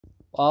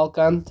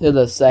Welcome to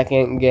the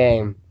second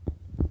game.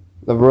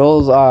 The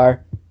rules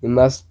are you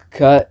must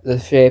cut the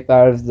shape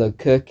out of the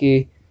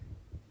cookie.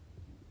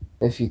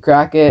 If you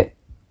crack it,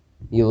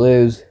 you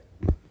lose.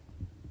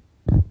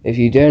 If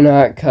you do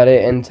not cut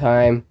it in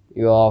time,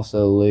 you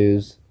also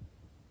lose.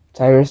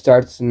 Timer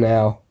starts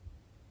now.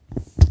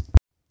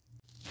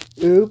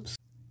 Oops.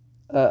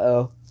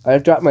 Uh-oh. I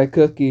dropped my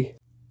cookie.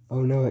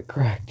 Oh no, it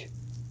cracked.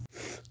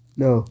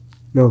 No.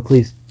 No,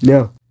 please.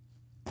 No.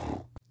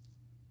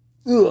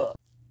 Ugh.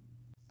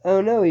 Oh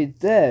no, he's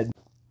dead.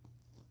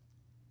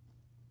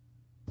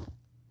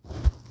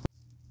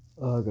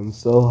 Ugh, I'm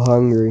so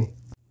hungry.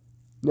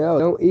 No,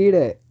 don't eat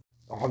it.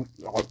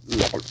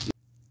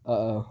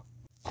 Uh-oh.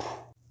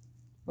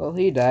 Well,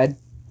 he died.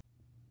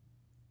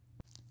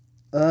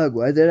 Ugh,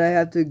 why did I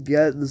have to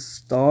get the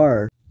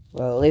star?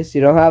 Well, at least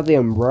you don't have the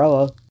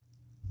umbrella.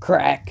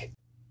 Crack.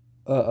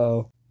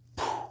 Uh-oh.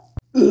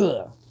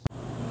 Ugh.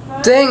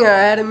 Dang, I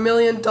had $1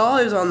 million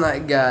on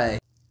that guy.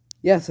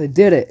 Yes, I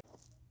did it.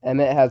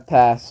 Emmett has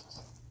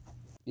passed.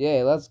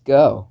 Yay, let's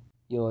go.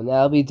 You will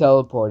now be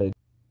teleported.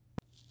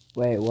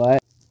 Wait, what?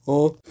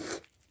 Oh.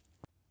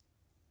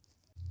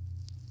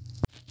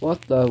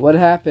 What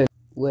happened?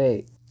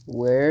 Wait,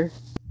 where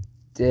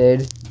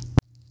did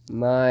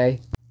my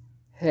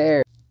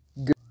hair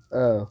go?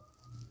 Oh.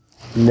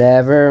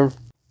 Never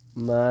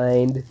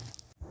mind.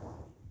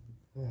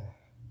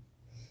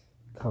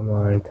 Come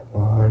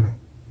on.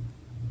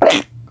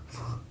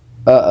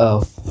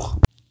 Uh-oh.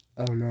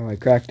 Oh no, I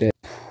cracked it.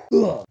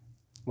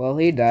 Well,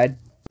 he died.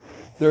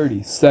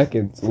 30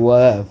 seconds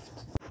left.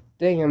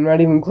 Dang, I'm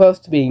not even close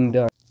to being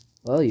done.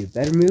 Well, you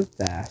better move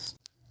fast.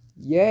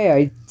 Yay,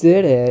 I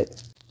did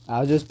it.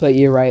 I'll just put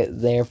you right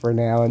there for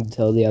now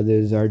until the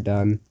others are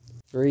done.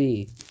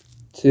 3,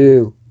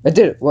 2, I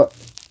did it. What?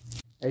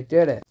 I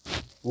did it.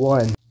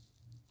 1.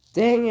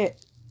 Dang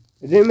it.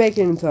 I didn't make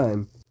it in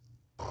time.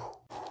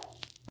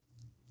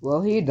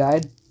 Well, he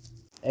died.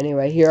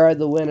 Anyway, here are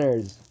the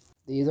winners.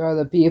 These are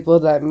the people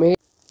that made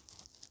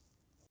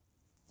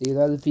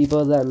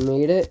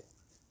it.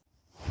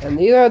 And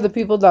these are the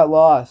people that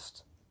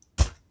lost.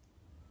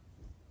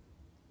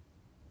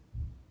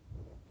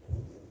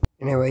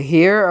 Anyway,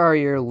 here are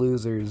your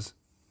losers.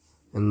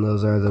 And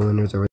those are the winners over there.